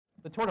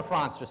The Tour de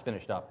France just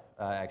finished up,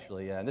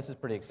 actually, and this is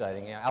pretty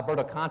exciting.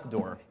 Alberto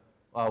Contador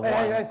won.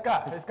 Hey,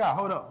 Scott,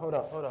 hold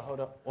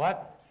up.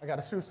 What? I got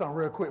to shoot something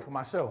real quick for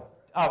my show.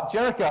 Oh,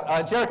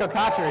 Jerricho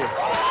Cotchery.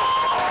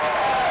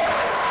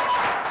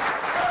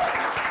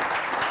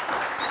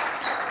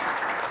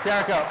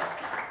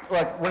 Jerricho,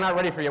 look, we're not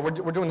ready for you.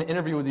 We're doing an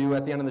interview with you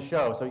at the end of the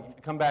show, so you can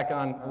come back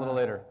on a little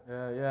later.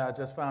 Yeah, I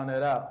just found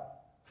that out.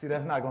 See,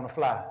 that's not going to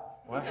fly.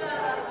 What?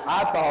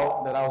 I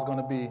thought that I was going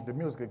to be the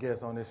musical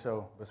guest on this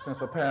show, but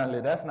since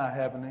apparently that's not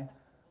happening,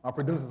 my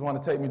producers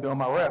want to take me doing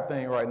my rap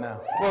thing right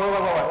now.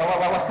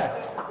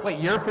 Wait,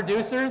 your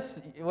producers?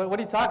 What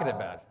are you talking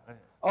about?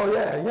 Oh,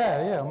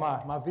 yeah,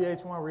 my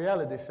VH1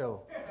 reality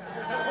show.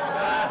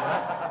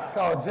 It's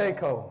called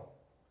Jerricho,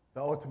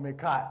 the ultimate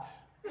Cotch.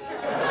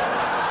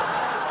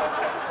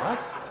 What?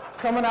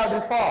 Coming out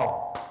this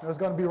fall. It's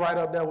going to be right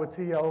up there with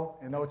TO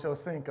and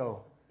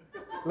Ochocinco.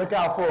 Look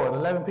out for it,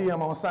 11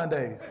 p.m. on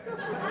Sundays.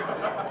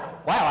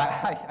 Wow,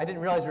 I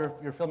didn't realize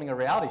you're filming a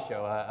reality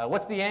show.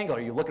 What's the angle?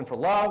 Are you looking for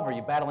love? Are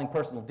you battling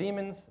personal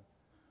demons?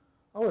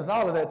 Oh, it's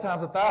all of that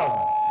times 1,000.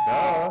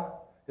 Duh.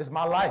 It's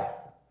my life.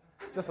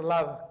 Just a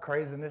lot of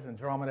craziness and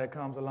drama that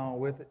comes along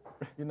with it.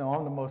 You know,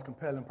 I'm the most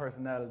compelling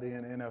personality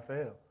in the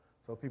NFL,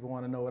 so people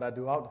want to know what I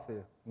do out the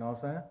field. You know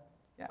what I'm saying?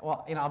 Yeah,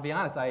 well, I'll be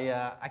honest,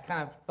 I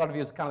kind of thought of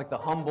you as kind of like the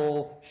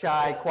humble,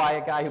 shy,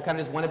 quiet guy who kind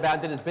of just went about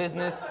and did his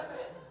business.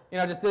 You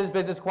know, just did his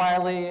business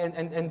quietly and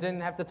didn't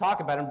have to talk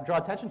about it and draw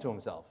attention to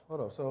himself.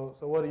 Hold up, so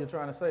what are you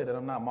trying to say, that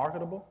I'm not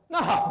marketable? No,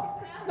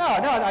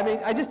 I mean,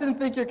 I just didn't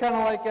think you're kind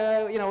of like,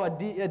 you know, a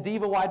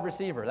diva wide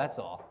receiver, that's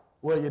all.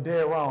 Well, you're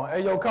dead wrong.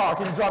 Hey, yo, Carl,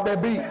 can you drop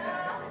that beat?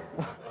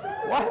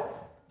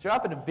 What?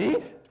 Dropping a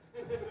beat?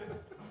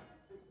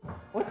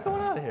 What's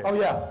going on here? Oh,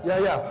 yeah.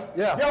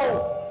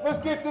 Yo, let's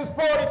get this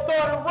party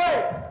started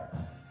right.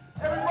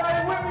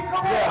 Everybody with me,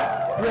 come on.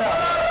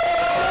 Yeah.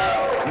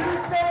 You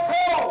say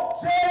Cole,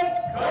 J,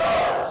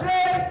 Cole, J,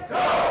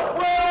 Cole.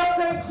 Well, I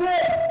say J,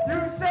 you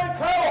say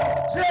Cole,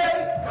 J,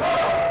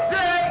 Cole, J,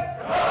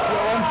 Cole. Yo,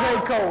 I'm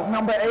Jerricho,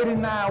 number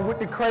 89 with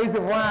the crazy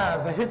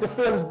rhymes. I hit the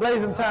fearless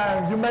blazing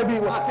time. You may be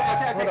with...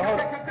 Okay.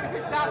 Can we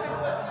stop it?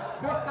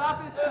 Can we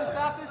stop this?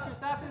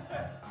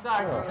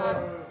 Sorry,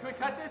 can we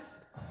cut this?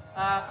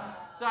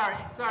 Sorry,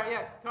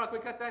 yeah, Carl, can we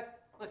cut that?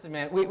 Listen,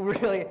 man, we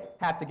really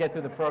have to get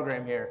through the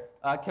program here.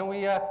 Can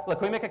we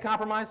make a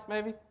compromise,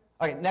 maybe?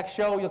 Okay, next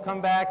show, you'll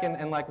come back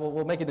and like,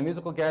 we'll make you the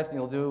musical guest and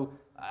you'll do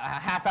a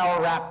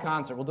half-hour rap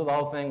concert. We'll do the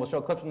whole thing. We'll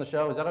show clips from the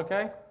show. Is that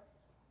okay?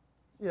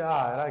 Yeah,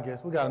 all right, I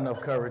guess. We got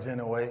enough coverage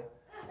anyway.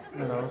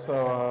 You know,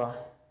 so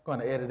going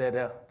to edit that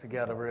out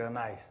together real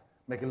nice.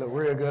 Make it look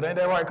real good. Ain't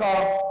that right,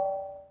 Carl?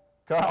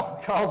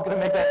 Carl's going to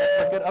make that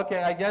look good?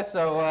 Okay, I guess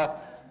so.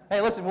 Hey,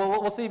 listen,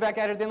 we'll see you back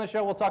at the end of the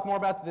show. We'll talk more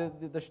about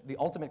the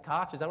ultimate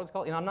Cotch. Is that what it's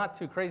called? You know, I'm not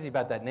too crazy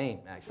about that name,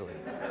 actually.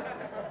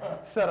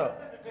 Shut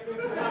up.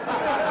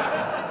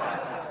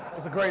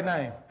 It's a great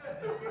name.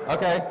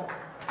 Okay.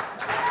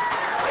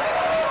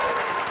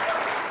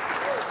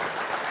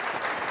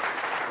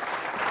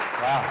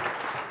 Wow.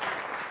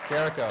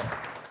 Jerricho.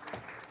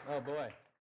 Oh, boy.